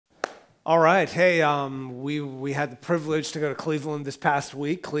All right. Hey, we had the privilege to go to Cleveland this past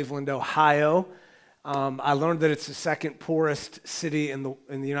week, Cleveland, Ohio. I learned that it's the second poorest city in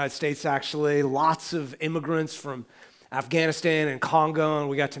the United States, actually. Lots of immigrants from Afghanistan and Congo, and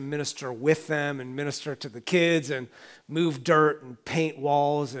we got to minister with them and minister to the kids and move dirt and paint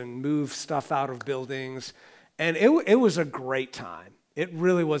walls and move stuff out of buildings. And it was a great time. It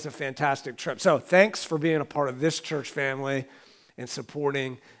really was a fantastic trip. So thanks for being a part of this church family and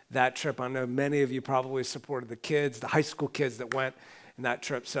supporting that trip. I know many of you probably supported the kids, the high school kids that went in that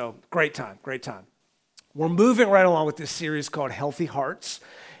trip. So great time, great time. We're moving right along with this series called Healthy Hearts.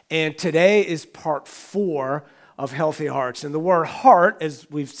 And today is part 4 of Healthy Hearts. And the word heart, as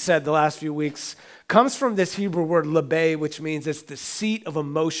we've said the last few weeks, comes from this Hebrew word labeh, which means it's the seat of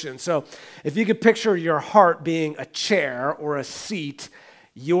emotion. So if you could picture your heart being a chair or a seat,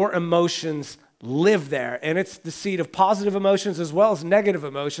 your emotions live there. And it's the seat of positive emotions as well as negative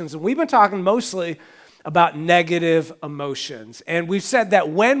emotions. And we've been talking mostly about negative emotions. And we've said that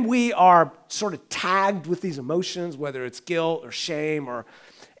when we are sort of tagged with these emotions, whether it's guilt or shame or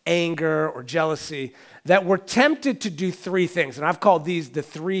anger or jealousy, that we're tempted to do 3 things. And I've called these the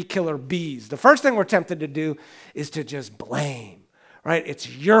 3 killer bees. The first thing we're tempted to do is to just blame. Right? It's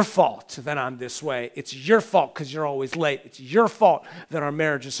your fault that I'm this way. It's your fault because you're always late. It's your fault that our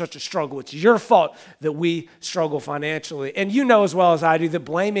marriage is such a struggle. It's your fault that we struggle financially. And you know as well as I do that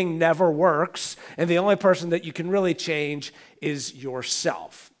blaming never works, and the only person that you can really change is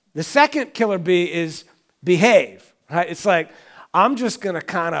yourself. The second killer bee is behave. Right? It's like, I'm just going to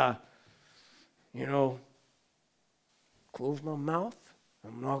kind of, close my mouth.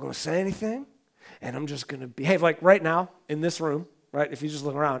 I'm not going to say anything, and I'm just going to behave. Like right now in this room, right? If you just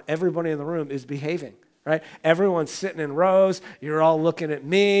look around, everybody in the room is behaving, right? Everyone's sitting in rows. You're all looking at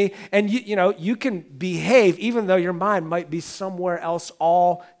me. And, you can behave even though your mind might be somewhere else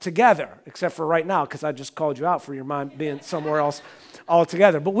altogether, except for right now because I just called you out for your mind being somewhere else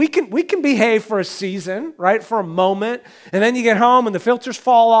altogether. But we can behave for a season, right? For a moment. And then you get home and the filters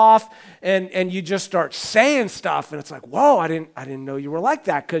fall off and you just start saying stuff. And it's like, whoa, I didn't know you were like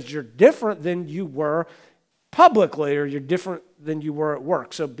that because you're different than you were publicly, or you're different than you were at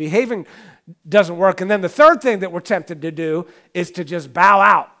work. So behaving doesn't work. And then the third thing that we're tempted to do is to just bow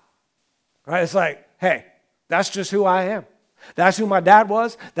out. Right? It's like, hey, that's just who I am. That's who my dad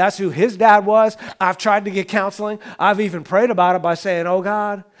was. That's who his dad was. I've tried to get counseling. I've even prayed about it by saying, oh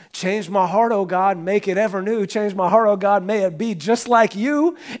God, change my heart, oh God, make it ever new. Change my heart, oh God, may it be just like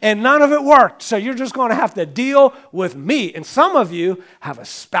you. And none of it worked. So you're just going to have to deal with me. And some of you have a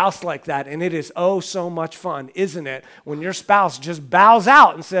spouse like that. And it is oh so much fun, isn't it? When your spouse just bows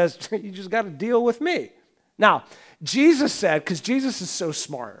out and says, you just got to deal with me. Now, Jesus said, because Jesus is so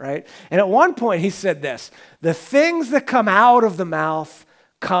smart, right? And at one point he said this, the things that come out of the mouth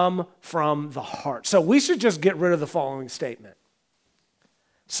come from the heart. So we should just get rid of the following statement.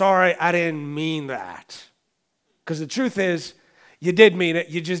 Sorry, I didn't mean that. Because the truth is, you did mean it,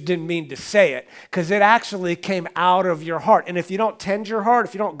 you just didn't mean to say it. Because it actually came out of your heart. And if you don't tend your heart,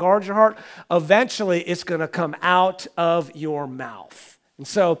 if you don't guard your heart, eventually it's going to come out of your mouth. And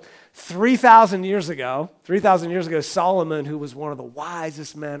so 3,000 years ago, Solomon, who was one of the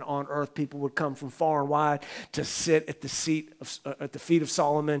wisest men on earth, people would come from far and wide to sit at the feet of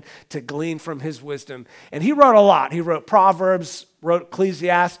Solomon to glean from his wisdom. And he wrote a lot. He wrote Proverbs, wrote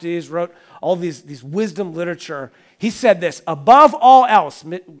Ecclesiastes, wrote all these wisdom literature. He said this, above all else,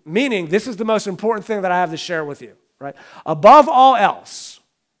 meaning this is the most important thing that I have to share with you, right? Above all else,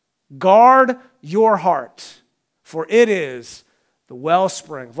 guard your heart, for it is the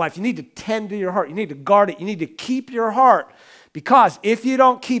wellspring of life. You need to tend to your heart. You need to guard it. You need to keep your heart, because if you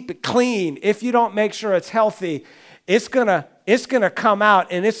don't keep it clean, if you don't make sure it's healthy, it's gonna come out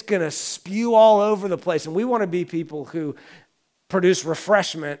and it's gonna spew all over the place. And we want to be people who produce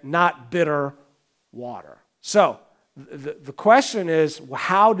refreshment, not bitter water. So the question is,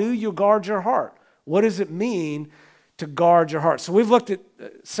 how do you guard your heart? What does it mean to guard your heart? So we've looked at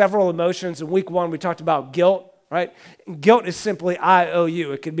several emotions. In week 1, we talked about guilt. Right? Guilt is simply I owe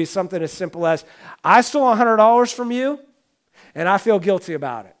you. It could be something as simple as, I stole $100 from you and I feel guilty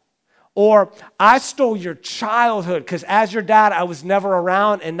about it. Or I stole your childhood because as your dad, I was never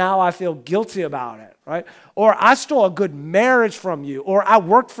around and now I feel guilty about it. Right? Or I stole a good marriage from you. Or I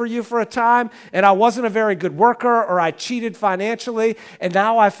worked for you for a time and I wasn't a very good worker, or I cheated financially and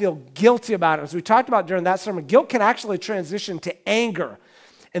now I feel guilty about it. As we talked about during that sermon, guilt can actually transition to anger.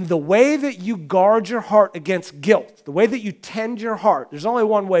 And the way that you guard your heart against guilt, the way that you tend your heart, there's only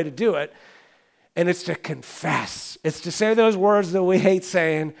one way to do it, and it's to confess. It's to say those words that we hate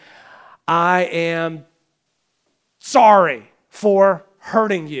saying, I am sorry for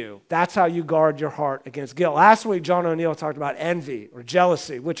hurting you. That's how you guard your heart against guilt. Last week, John O'Neill talked about envy or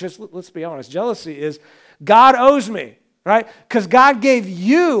jealousy, which is, let's be honest, jealousy is God owes me, right? Because God gave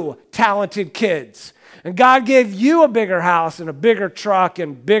you talented kids, and God gave you a bigger house and a bigger truck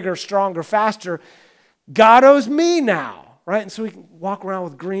and bigger, stronger, faster. God owes me now, right? And so we can walk around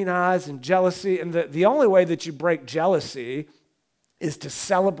with green eyes and jealousy. And the only way that you break jealousy is to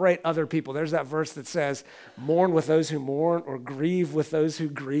celebrate other people. There's that verse that says, mourn with those who mourn or grieve with those who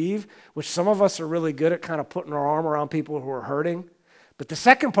grieve, which some of us are really good at kind of putting our arm around people who are hurting. But the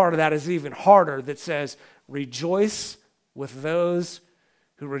second part of that is even harder, that says, rejoice with those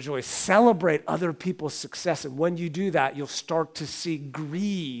who rejoice. Celebrate other people's success. And when you do that, you'll start to see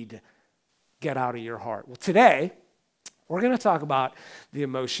greed get out of your heart. Well, today, we're going to talk about the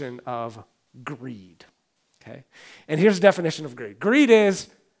emotion of greed. Okay? And here's the definition of greed. Greed is,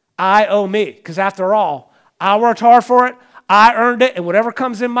 I owe me. Because after all, I worked hard for it, I earned it, and whatever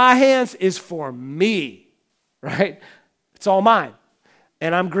comes in my hands is for me. Right? It's all mine.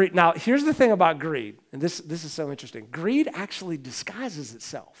 And I'm greedy. Now, here's the thing about greed, and this is so interesting. Greed actually disguises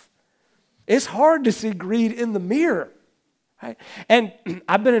itself. It's hard to see greed in the mirror. Right? And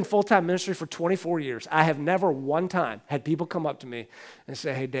I've been in full-time ministry for 24 years. I have never one time had people come up to me and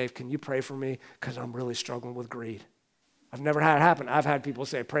say, hey, Dave, can you pray for me because I'm really struggling with greed? I've never had it happen. I've had people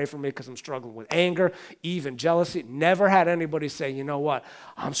say, pray for me because I'm struggling with anger, even jealousy. Never had anybody say, you know what,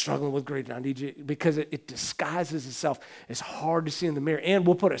 I'm struggling with greed and I need you, because it disguises itself. It's hard to see in the mirror. And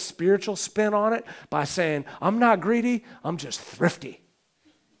we'll put a spiritual spin on it by saying, I'm not greedy, I'm just thrifty.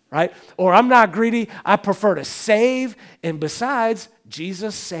 Right? Or I'm not greedy, I prefer to save, and besides,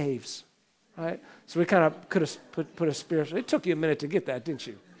 Jesus saves. Right? So we kind of could have put a spiritual, it took you a minute to get that, didn't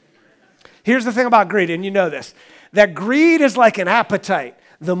you? Here's the thing about greed, and you know this, that greed is like an appetite.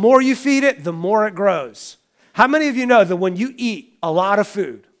 The more you feed it, the more it grows. How many of you know that when you eat a lot of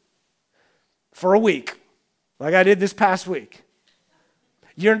food for a week, like I did this past week,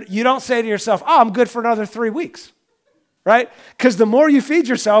 you don't say to yourself, oh, I'm good for another 3 weeks. Right? Because the more you feed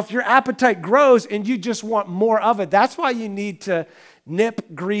yourself, your appetite grows and you just want more of it. That's why you need to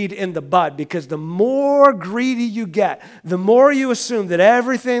nip greed in the bud, because the more greedy you get, the more you assume that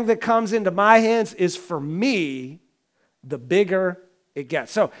everything that comes into my hands is for me, the bigger it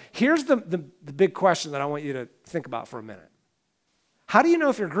gets. So here's the big question that I want you to think about for a minute. How do you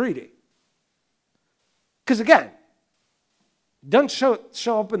know if you're greedy? Because again, it doesn't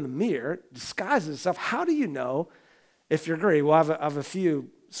show up in the mirror, it disguises itself. How do you know if you're greedy? Well, I have a few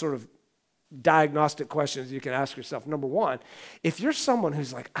sort of diagnostic questions you can ask yourself. Number one, if you're someone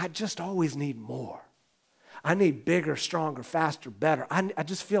who's like, I just always need more. I need bigger, stronger, faster, better. I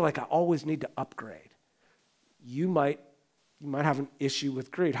just feel like I always need to upgrade. You might have an issue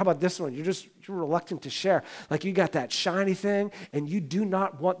with greed. How about this one? You're reluctant to share. Like you got that shiny thing and you do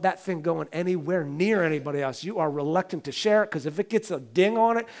not want that thing going anywhere near anybody else. You are reluctant to share it because if it gets a ding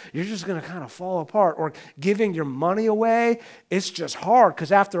on it, you're just going to kind of fall apart. Or giving your money away, it's just hard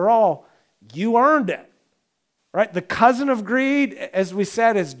because after all, you earned it. Right? The cousin of greed, as we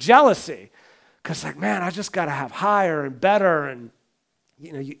said, is jealousy. Because like, man, I just got to have higher and better. And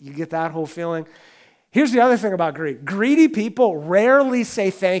you get that whole feeling. Here's the other thing about greed. Greedy people rarely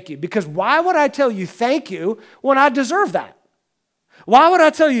say thank you, because why would I tell you thank you when I deserve that? Why would I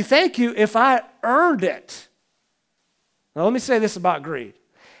tell you thank you if I earned it? Now, let me say this about greed.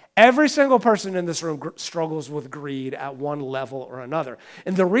 Every single person in this room struggles with greed at one level or another.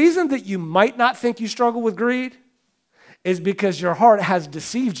 And the reason that you might not think you struggle with greed is because your heart has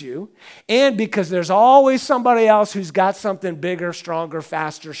deceived you, and because there's always somebody else who's got something bigger, stronger,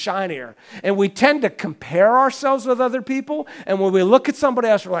 faster, shinier. And we tend to compare ourselves with other people, and when we look at somebody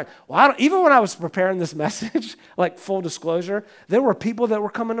else, we're like, well, even when I was preparing this message, like full disclosure, there were people that were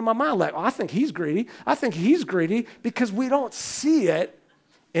coming to my mind like, oh, I think he's greedy. I think he's greedy, because we don't see it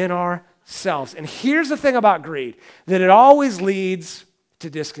in ourselves. And here's the thing about greed, that it always leads to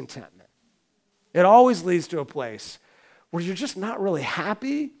discontentment. It always leads to a place where you're just not really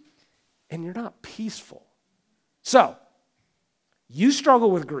happy and you're not peaceful. So, you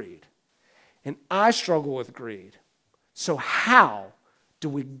struggle with greed, and I struggle with greed. So how do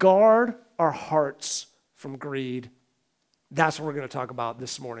we guard our hearts from greed? That's what we're going to talk about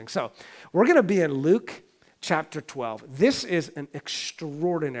this morning. So, we're going to be in Luke chapter 12. This is an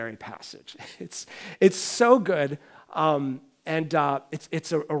extraordinary passage. It's so good. And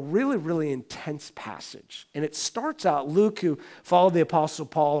it's a really, really intense passage. And it starts out, Luke, who followed the Apostle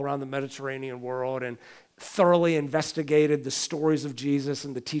Paul around the Mediterranean world and thoroughly investigated the stories of Jesus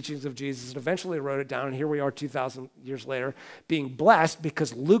and the teachings of Jesus and eventually wrote it down. And here we are 2,000 years later being blessed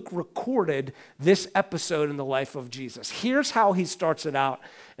because Luke recorded this episode in the life of Jesus. Here's how he starts it out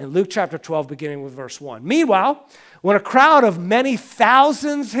in Luke chapter 12, beginning with verse 1. Meanwhile, when a crowd of many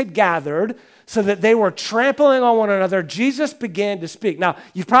thousands had gathered so that they were trampling on one another, Jesus began to speak. Now,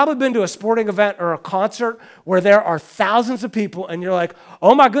 you've probably been to a sporting event or a concert where there are thousands of people and you're like,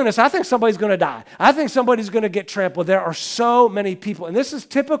 oh my goodness, I think somebody's going to die. I think somebody's going to get trampled. There are so many people. And this is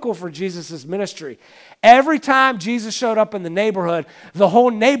typical for Jesus' ministry. Every time Jesus showed up in the neighborhood, the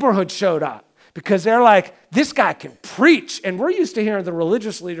whole neighborhood showed up. Because they're like, this guy can preach. And we're used to hearing the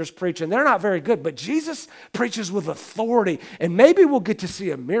religious leaders preach, and they're not very good. But Jesus preaches with authority. And maybe we'll get to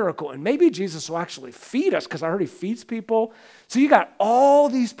see a miracle. And maybe Jesus will actually feed us, because I heard he feeds people. So you got all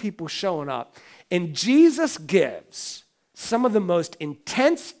these people showing up. And Jesus gives some of the most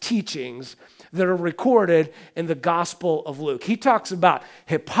intense teachings that are recorded in the Gospel of Luke. He talks about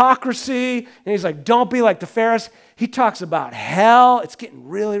hypocrisy, and he's like, don't be like the Pharisees. He talks about hell. It's getting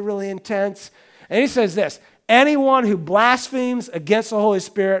really, really intense. And he says this, anyone who blasphemes against the Holy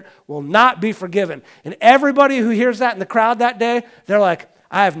Spirit will not be forgiven. And everybody who hears that in the crowd that day, they're like,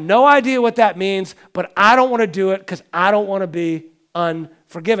 I have no idea what that means, but I don't want to do it because I don't want to be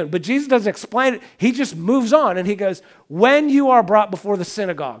unforgiven. But Jesus doesn't explain it. He just moves on and he goes, when you are brought before the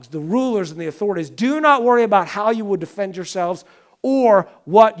synagogues, the rulers and the authorities, do not worry about how you will defend yourselves or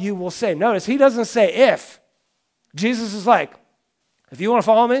what you will say. Notice, he doesn't say if. Jesus is like, if you want to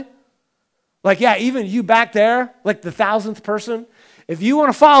follow me, like, yeah, even you back there, like the 1,000th person, if you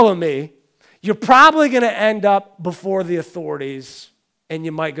want to follow me, you're probably going to end up before the authorities and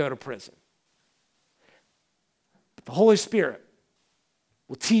you might go to prison. But the Holy Spirit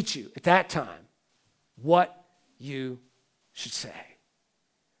will teach you at that time what you should say.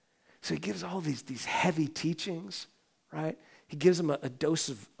 So he gives all these heavy teachings, right? He gives them a dose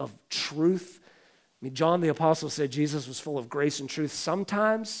of truth. I mean, John the Apostle said Jesus was full of grace and truth.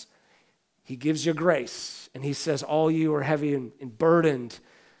 Sometimes he gives you grace, and he says, all you are heavy and burdened,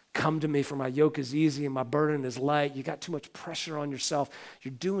 come to me, for my yoke is easy and my burden is light. You got too much pressure on yourself.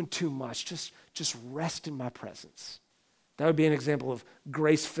 You're doing too much. Just rest in my presence. That would be an example of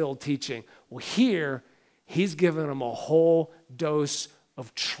grace-filled teaching. Well, here, he's giving them a whole dose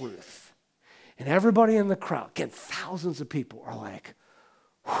of truth. And everybody in the crowd, again, thousands of people are like,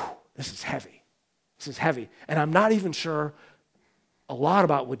 this is heavy. This is heavy. And I'm not even sure a lot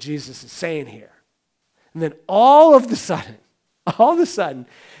about what Jesus is saying here. And then all of a sudden,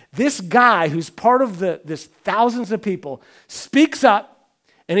 this guy who's part of this thousands of people speaks up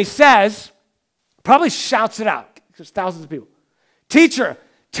and he says, probably shouts it out. There's thousands of people. Teacher,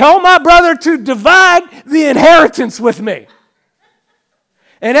 tell my brother to divide the inheritance with me.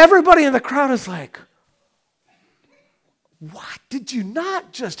 And everybody in the crowd is like, what? Did you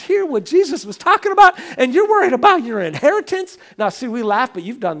not just hear what Jesus was talking about? And you're worried about your inheritance? Now, see, we laugh, but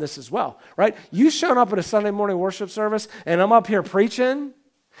you've done this as well, right? You showed up at a Sunday morning worship service, and I'm up here preaching,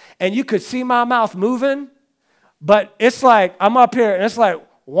 and you could see my mouth moving, but it's like, I'm up here, and it's like,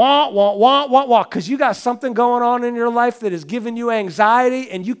 wah, wah, wah, wah, wah, because you got something going on in your life that is giving you anxiety,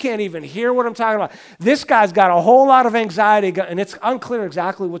 and you can't even hear what I'm talking about. This guy's got a whole lot of anxiety, and it's unclear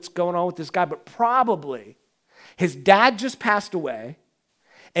exactly what's going on with this guy, but probably his dad just passed away,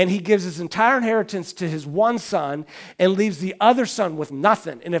 and he gives his entire inheritance to his one son and leaves the other son with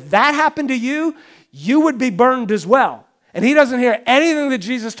nothing. And if that happened to you, you would be burned as well. And he doesn't hear anything that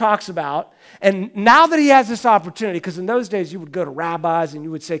Jesus talks about. And now that he has this opportunity, because in those days you would go to rabbis and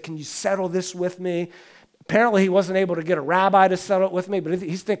you would say, can you settle this with me? Apparently he wasn't able to get a rabbi to settle it with me, but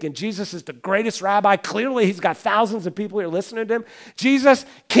he's thinking Jesus is the greatest rabbi. Clearly he's got thousands of people here listening to him. Jesus,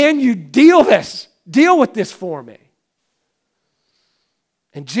 can you deal with this for me?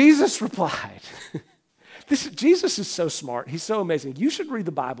 And Jesus replied, Jesus is so smart. He's so amazing. You should read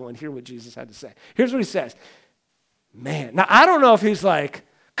the Bible and hear what Jesus had to say. Here's what he says. Man. Now, I don't know if he's like,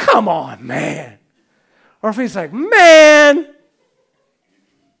 come on, man. Or if he's like, man.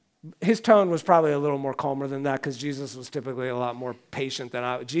 His tone was probably a little more calmer than that because Jesus was typically a lot more patient than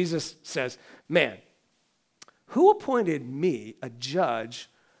I. Jesus says, man, who appointed me a judge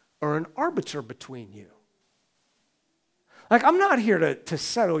or an arbiter between you? Like, I'm not here to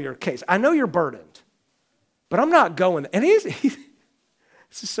settle your case. I know you're burdened, but I'm not going. And this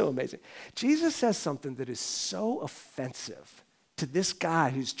is so amazing. Jesus says something that is so offensive to this guy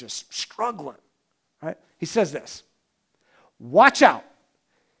who's just struggling, right? He says this, watch out.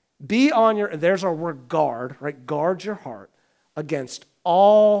 Be on your, there's our word guard, right? Guard your heart against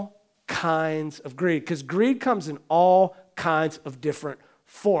all kinds of greed, because greed comes in all kinds of different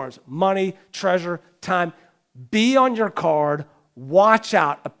forms: money, treasure, time. Be on your guard. Watch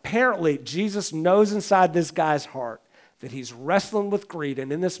out. Apparently, Jesus knows inside this guy's heart that he's wrestling with greed,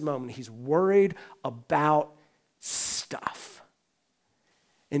 and in this moment, he's worried about stuff.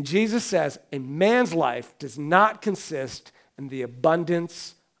 And Jesus says, a man's life does not consist in the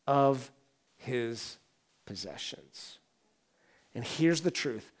abundance of his possessions. And here's the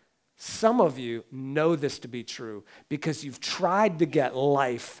truth. Some of you know this to be true because you've tried to get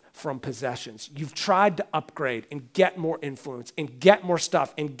life from possessions. You've tried to upgrade and get more influence and get more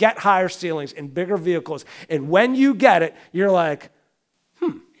stuff and get higher ceilings and bigger vehicles. And when you get it, you're like,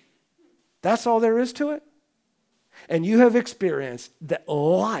 that's all there is to it? And you have experienced that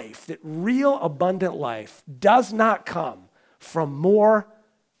life, that real abundant life, does not come from more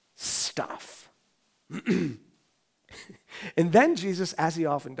stuff. And then Jesus, as he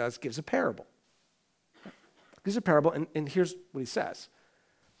often does, gives a parable. Gives a parable, and here's what he says.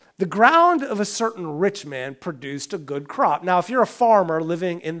 The ground of a certain rich man produced a good crop. Now, if you're a farmer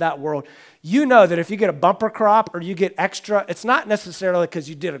living in that world, you know that if you get a bumper crop or you get extra, it's not necessarily because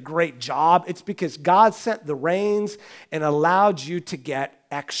you did a great job. It's because God sent the rains and allowed you to get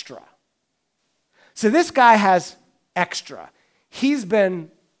extra. So this guy has extra. He's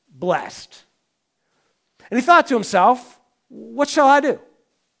been blessed. And he thought to himself, what shall I do?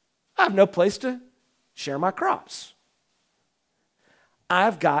 I have no place to share my crops.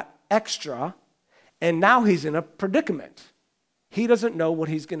 I've got extra, and now he's in a predicament. He doesn't know what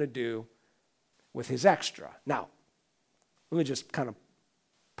he's going to do with his extra. Now, let me just kind of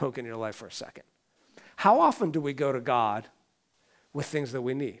poke into your life for a second. How often do we go to God with things that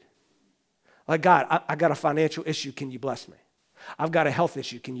we need? Like, God, I got a financial issue. Can you bless me? I've got a health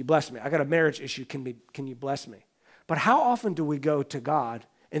issue. Can you bless me? I got a marriage issue. Can you bless me? But how often do we go to God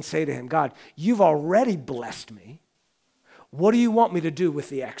and say to him, God, you've already blessed me. What do you want me to do with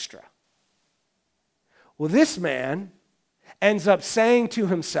the extra? Well, this man ends up saying to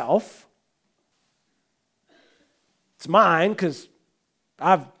himself, it's mine because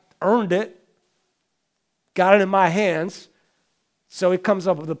I've earned it, got it in my hands. So he comes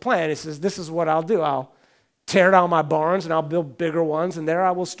up with a plan. He says, this is what I'll do. I'll tear down my barns and I'll build bigger ones, and there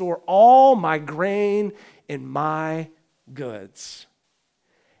I will store all my grain and my goods.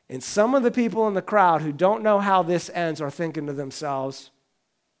 And some of the people in the crowd who don't know how this ends are thinking to themselves,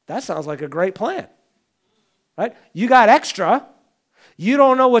 that sounds like a great plan, right? You got extra. You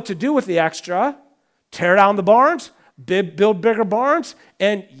don't know what to do with the extra. Tear down the barns, build bigger barns,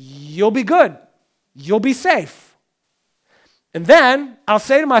 and you'll be good. You'll be safe. And then I'll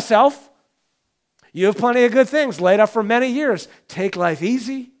say to myself, you have plenty of good things laid up for many years. Take life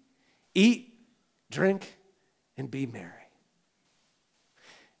easy, eat, drink, and be merry.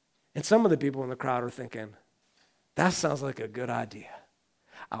 And some of the people in the crowd are thinking, that sounds like a good idea.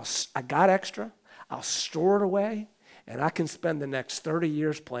 I got extra, I'll store it away, and I can spend the next 30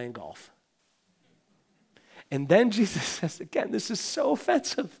 years playing golf. And then Jesus says, again, this is so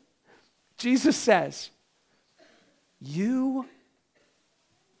offensive. Jesus says, you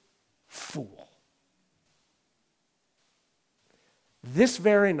fool. This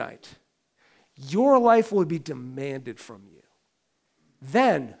very night, your life will be demanded from you.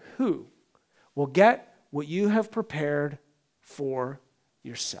 Then who will get what you have prepared for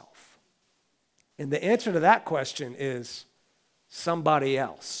yourself? And the answer to that question is somebody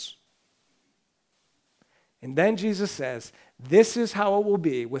else. And then Jesus says, this is how it will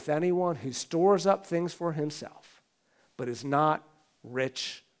be with anyone who stores up things for himself, but is not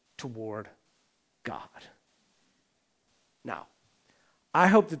rich toward God. Now, I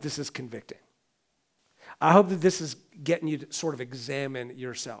hope that this is convicting. I hope that this is getting you to sort of examine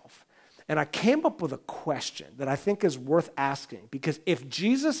yourself. And I came up with a question that I think is worth asking, because if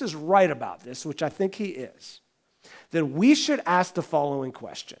Jesus is right about this, which I think he is, then we should ask the following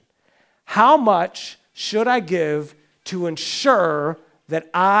question. How much should I give to ensure that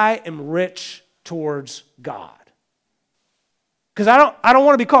I am rich towards God? Because I don't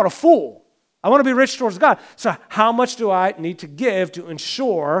want to be called a fool. I want to be rich towards God. So how much do I need to give to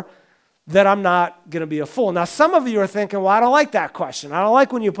ensure that I'm not going to be a fool? Now, some of you are thinking, well, I don't like that question. I don't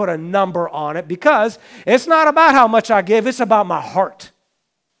like when you put a number on it, because it's not about how much I give. It's about my heart.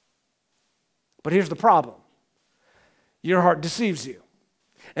 But here's the problem. Your heart deceives you.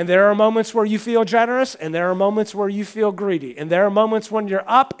 And there are moments where you feel generous, and there are moments where you feel greedy. And there are moments when you're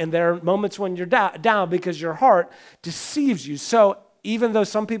up, and there are moments when you're down, because your heart deceives you. So even though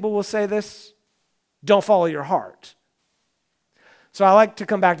some people will say this, don't follow your heart. So I like to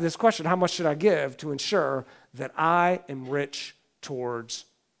come back to this question: how much should I give to ensure that I am rich towards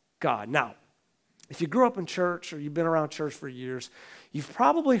God? Now, if you grew up in church or you've been around church for years, you've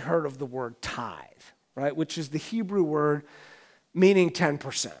probably heard of the word tithe, right? Which is the Hebrew word meaning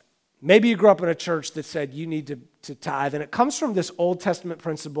 10%. Maybe you grew up in a church that said you need to tithe, and it comes from this Old Testament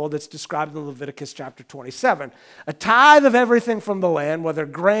principle that's described in Leviticus chapter 27. A tithe of everything from the land, whether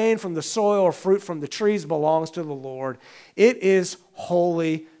grain from the soil or fruit from the trees, belongs to the Lord. It is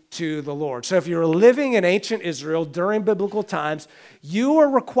holy to the Lord. So if you're living in ancient Israel during biblical times, you are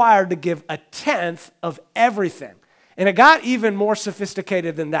required to give a tenth of everything. And it got even more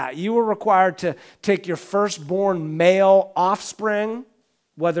sophisticated than that. You were required to take your firstborn male offspring,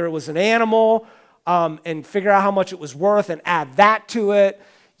 whether it was an animal, and figure out how much it was worth and add that to it.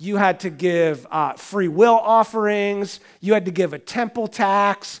 You had to give free will offerings. You had to give a temple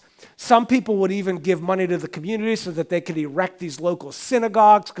tax. Some people would even give money to the community so that they could erect these local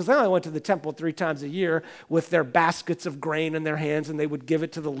synagogues, because they only went to the temple 3 times a year with their baskets of grain in their hands, and they would give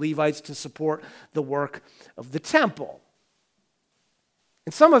it to the Levites to support the work of the temple.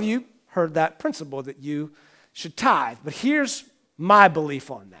 And some of you heard that principle that you should tithe, but here's my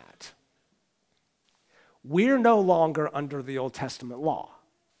belief on that. We're no longer under the Old Testament law,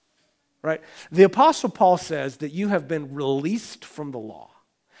 right? The Apostle Paul says that you have been released from the law,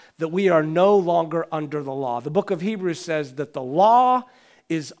 that we are no longer under the law. The book of Hebrews says that the law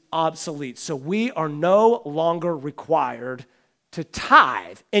is obsolete, so we are no longer required to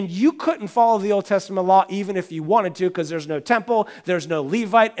tithe. And you couldn't follow the Old Testament law even if you wanted to, because there's no temple, there's no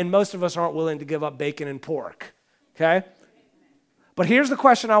Levite, and most of us aren't willing to give up bacon and pork, okay? But here's the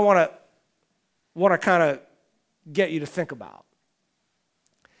question I want to kind of get you to think about.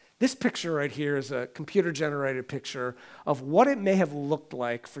 This picture right here is a computer-generated picture of what it may have looked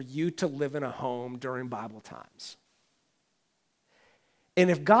like for you to live in a home during Bible times.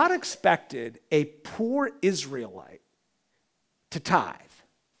 And if God expected a poor Israelite to tithe,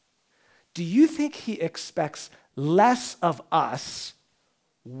 do you think he expects less of us,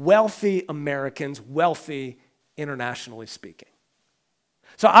 wealthy Americans, wealthy internationally speaking?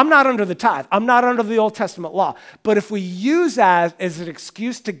 So I'm not under the tithe. I'm not under the Old Testament law. But if we use that as an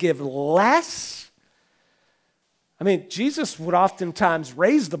excuse to give less, I mean, Jesus would oftentimes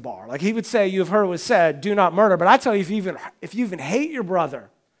raise the bar. Like he would say, you've heard it was said, do not murder. But I tell you, if you even hate your brother,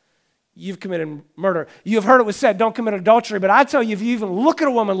 you've committed murder. You've heard it was said, don't commit adultery. But I tell you, if you even look at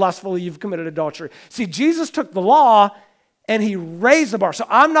a woman lustfully, you've committed adultery. See, Jesus took the law and he raised the bar. So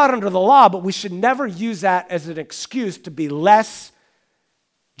I'm not under the law, but we should never use that as an excuse to be less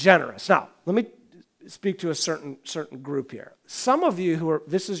generous. Now, let me speak to a certain group here. Some of you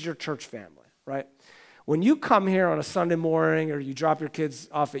this is your church family, right? When you come here on a Sunday morning or you drop your kids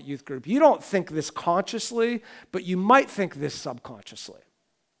off at youth group, you don't think this consciously, but you might think this subconsciously.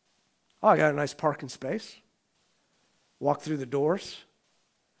 Oh, I got a nice parking space. Walk through the doors.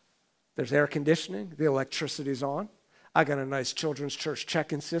 There's air conditioning. The electricity's on. I got a nice children's church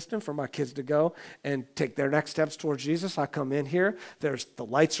check-in system for my kids to go and take their next steps towards Jesus. I come in here. The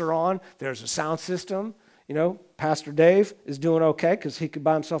lights are on. There's a sound system. You know, Pastor Dave is doing okay because he could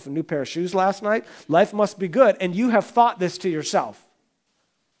buy himself a new pair of shoes last night. Life must be good. And you have thought this to yourself.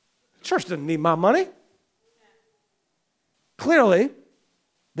 Church doesn't need my money. Clearly,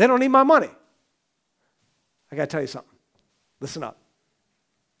 they don't need my money. I got to tell you something. Listen up.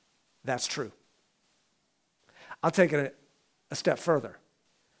 That's true. I'll take it a step further.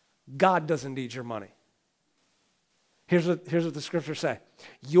 God doesn't need your money. Here's what the scriptures say.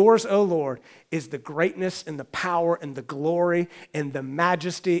 Yours, O Lord, is the greatness and the power and the glory and the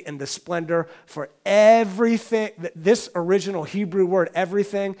majesty and the splendor for everything. This original Hebrew word,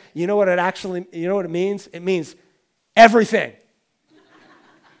 everything, you know what it means? It means everything.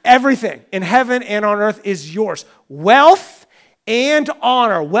 Everything in heaven and on earth is yours. Wealth and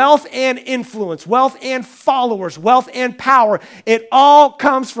honor, wealth and influence, wealth and followers, wealth and power. It all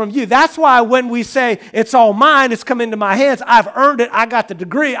comes from you. That's why when we say it's all mine, it's come into my hands. I've earned it. I got the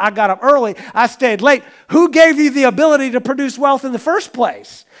degree. I got up early. I stayed late. Who gave you the ability to produce wealth in the first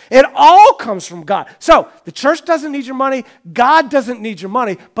place? It all comes from God. So the church doesn't need your money. God doesn't need your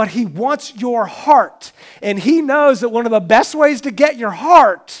money, but he wants your heart. And he knows that one of the best ways to get your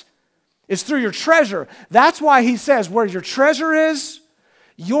heart is through your treasure. That's why he says where your treasure is,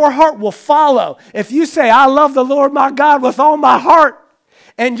 your heart will follow. If you say, I love the Lord my God with all my heart,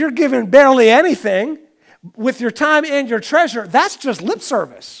 and you're giving barely anything with your time and your treasure, that's just lip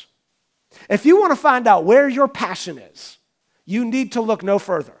service. If you want to find out where your passion is, you need to look no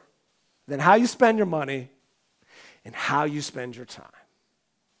further than how you spend your money and how you spend your time.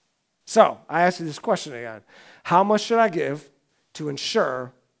 So I ask you this question again. How much should I give to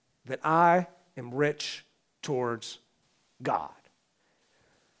ensure that I am rich towards God?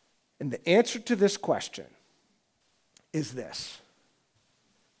 And the answer to this question is this.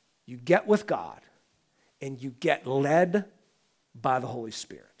 you get with God and you get led by the Holy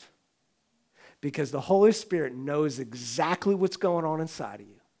Spirit. Because the Holy Spirit knows exactly what's going on inside of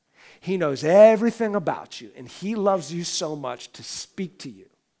you. He knows everything about you, and he loves you so much to speak to you,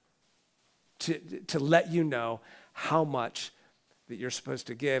 to let you know how much that you're supposed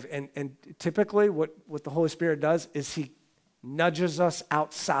to give. And typically what the Holy Spirit does is he nudges us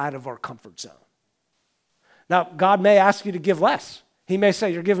outside of our comfort zone. Now, God may ask you to give less. He may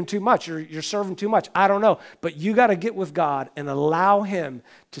say you're giving too much, you're serving too much. I don't know. But you got to get with God and allow him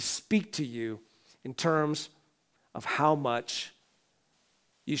to speak to you in terms of how much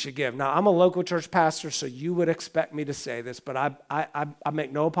you should give. Now, I'm a local church pastor, so you would expect me to say this, but I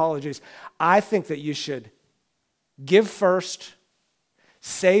make no apologies. I think that you should give first,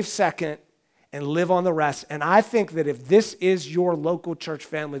 save second, and live on the rest. And I think that if this is your local church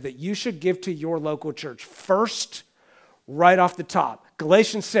family, that you should give to your local church first, right off the top.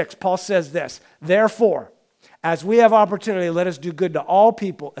 Galatians 6, Paul says this, therefore, as we have opportunity, let us do good to all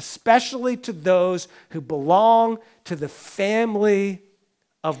people, especially to those who belong to the family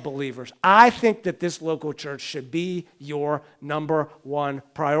of believers. I think that this local church should be your number one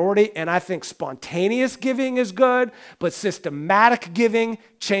priority, and I think spontaneous giving is good, but systematic giving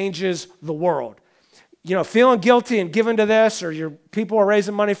changes the world. You know, feeling guilty and giving to this, or your people are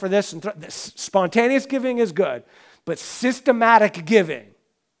raising money for this, and spontaneous giving is good, but systematic giving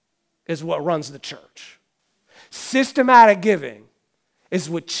is what runs the church. Systematic giving is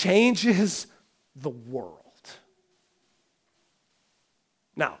what changes the world.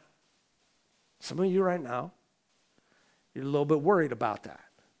 Now, some of you right now, you're a little bit worried about that.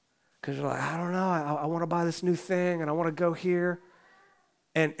 Because you're like, I don't know, I want to buy this new thing and I want to go here.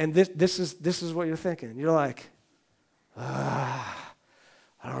 And this is what you're thinking. You're like, I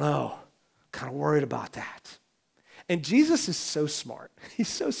don't know, kind of worried about that. And Jesus is so smart. He's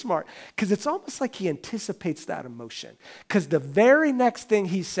so smart because it's almost like he anticipates that emotion. Because the very next thing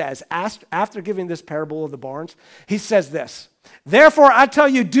he says, after giving this parable of the barns, he says this, therefore I tell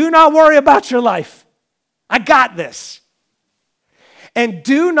you, do not worry about your life. I got this. And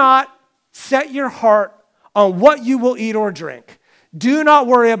do not set your heart on what you will eat or drink. Do not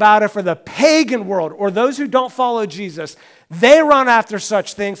worry about it, for the pagan world, or those who don't follow Jesus, they run after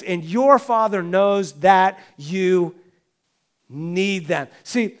such things, and your Father knows that you need them.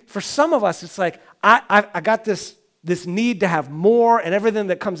 See, for some of us, it's like, I got this need to have more, and everything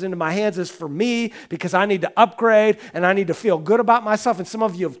that comes into my hands is for me because I need to upgrade and I need to feel good about myself. And some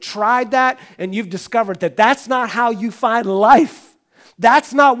of you have tried that, and you've discovered that that's not how you find life.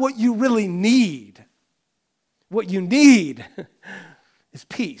 That's not what you really need. What you need is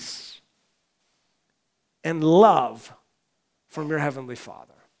peace and love from your Heavenly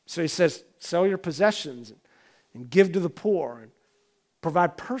Father. So he says, sell your possessions and give to the poor and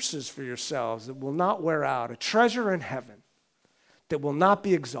provide purses for yourselves that will not wear out, a treasure in heaven that will not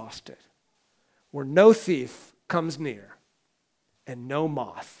be exhausted, where no thief comes near and no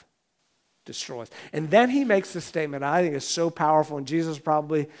moth destroys. And then he makes this statement I think is so powerful, and Jesus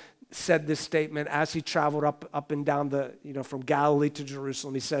probably said this statement as he traveled up and down from Galilee to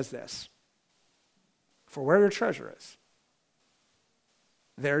Jerusalem. He says this, for where your treasure is,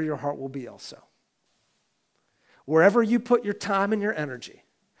 there your heart will be also. Wherever you put your time and your energy,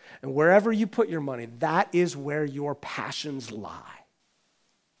 and wherever you put your money, that is where your passions lie.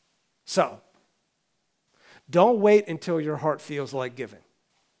 So, don't wait until your heart feels like giving.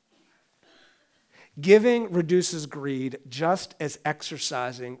 Giving reduces greed just as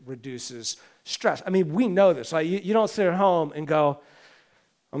exercising reduces stress. I mean, we know this. Like, you don't sit at home and go,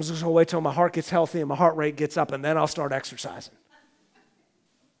 I'm just going to wait till my heart gets healthy and my heart rate gets up and then I'll start exercising.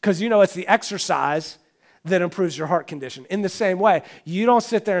 Because it's the exercise that improves your heart condition. In the same way, you don't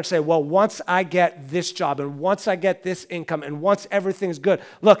sit there and say, well, once I get this job and once I get this income and once everything's good.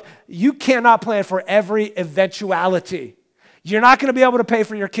 Look, you cannot plan for every eventuality. You're not going to be able to pay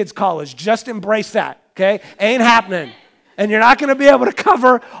for your kids' college. Just embrace that, okay? Ain't happening. And you're not going to be able to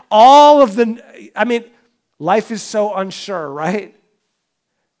cover all of life is so unsure, right?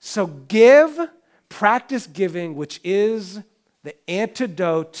 So practice giving, which is the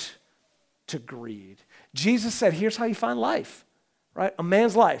antidote to greed. Jesus said, here's how you find life, right? A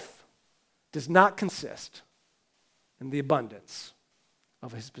man's life does not consist in the abundance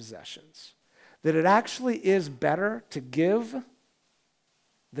of his possessions. That it actually is better to give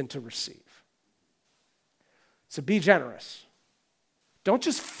than to receive. So be generous. Don't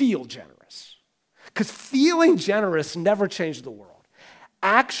just feel generous. Because feeling generous never changed the world.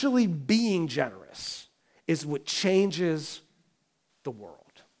 Actually being generous is what changes the world.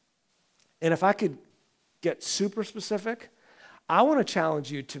 And if I could get super specific, I want to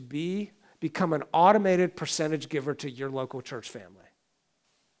challenge you to become an automated percentage giver to your local church family.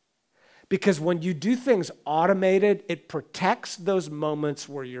 Because when you do things automated, it protects those moments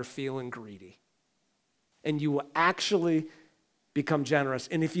where you're feeling greedy. And you will actually become generous.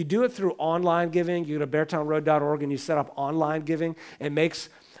 And if you do it through online giving, you go to beartownroad.org and you set up online giving, it makes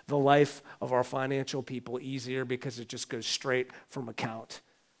the life of our financial people easier because it just goes straight from account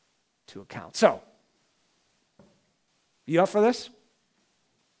to account. So, you up for this?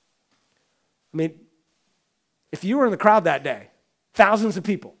 I mean, if you were in the crowd that day, thousands of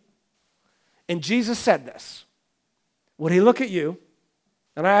people, and Jesus said this, would he look at you?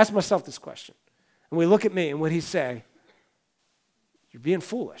 And I asked myself this question. And we look at me, and would he say, you're being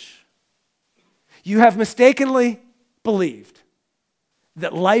foolish. You have mistakenly believed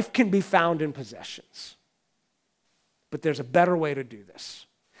that life can be found in possessions. But there's a better way to do this.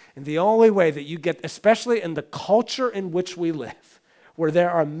 And the only way that you get, especially in the culture in which we live, where there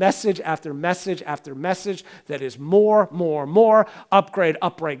are message after message after message that is more, upgrade,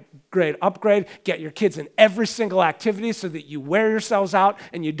 get your kids in every single activity so that you wear yourselves out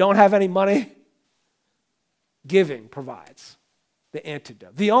and you don't have any money. Giving provides the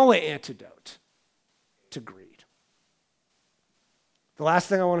antidote, the only antidote to greed. The last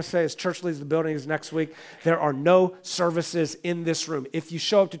thing I want to say is church leaves the building is next week. There are no services in this room. If you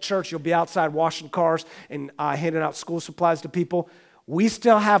show up to church, you'll be outside washing cars and handing out school supplies to people. We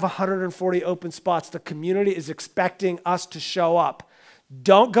still have 140 open spots. The community is expecting us to show up.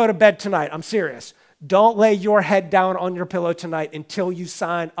 Don't go to bed tonight. I'm serious. Don't lay your head down on your pillow tonight until you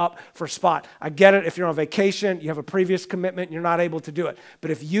sign up for a spot. I get it. If you're on vacation, you have a previous commitment, and you're not able to do it. But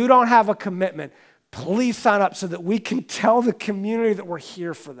if you don't have a commitment, please sign up so that we can tell the community that we're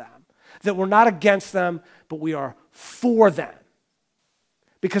here for them, that we're not against them, but we are for them.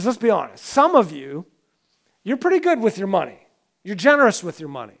 Because let's be honest, some of you, you're pretty good with your money. You're generous with your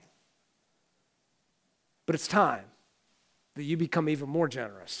money. But it's time that you become even more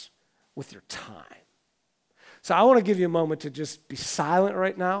generous with your time. So I want to give you a moment to just be silent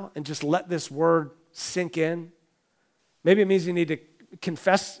right now and just let this word sink in. Maybe it means you need to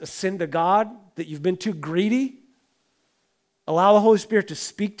confess a sin to God, that you've been too greedy. Allow the Holy Spirit to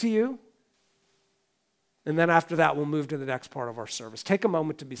speak to you. And then after that, we'll move to the next part of our service. Take a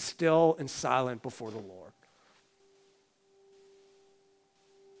moment to be still and silent before the Lord.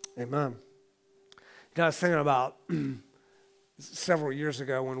 Amen. You know, I was thinking about several years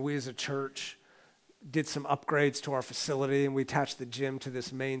ago when we as a church did some upgrades to our facility and we attached the gym to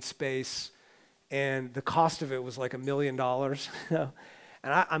this main space. And the cost of it was like $1 million.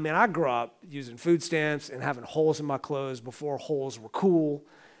 And I grew up using food stamps and having holes in my clothes before holes were cool.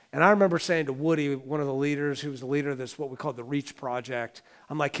 And I remember saying to Woody, one of the leaders, who was the leader of this, what we called the Reach Project,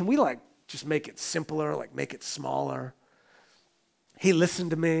 I'm like, can we just make it simpler, make it smaller? He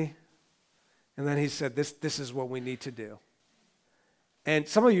listened to me. And then he said, this is what we need to do. And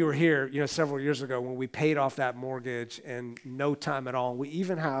some of you were here, several years ago when we paid off that mortgage in no time at all. We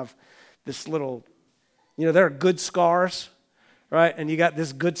even have this little, there are good scars, right? And you got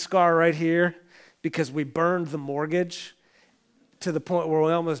this good scar right here because we burned the mortgage to the point where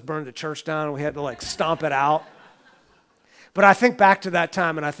we almost burned the church down and we had to stomp it out. But I think back to that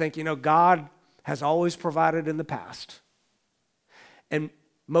time and I think, God has always provided in the past. And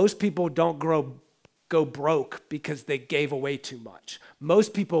most people don't go broke because they gave away too much.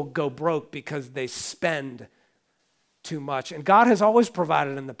 Most people go broke because they spend too much. And God has always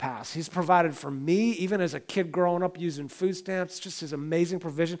provided in the past. He's provided for me, even as a kid growing up using food stamps, just his amazing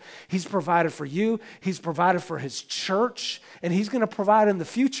provision. He's provided for you. He's provided for his church. And he's going to provide in the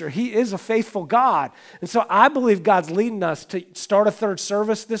future. He is a faithful God. And so I believe God's leading us to start a third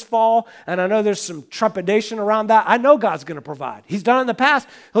service this fall. And I know there's some trepidation around that. I know God's going to provide. He's done it in the past.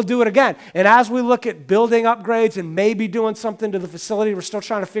 He'll do it again. And as we look at building upgrades and maybe doing something to the facility, we're still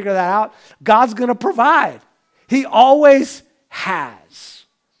trying to figure that out. God's going to provide. He always has.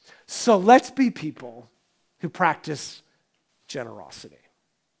 So let's be people who practice generosity.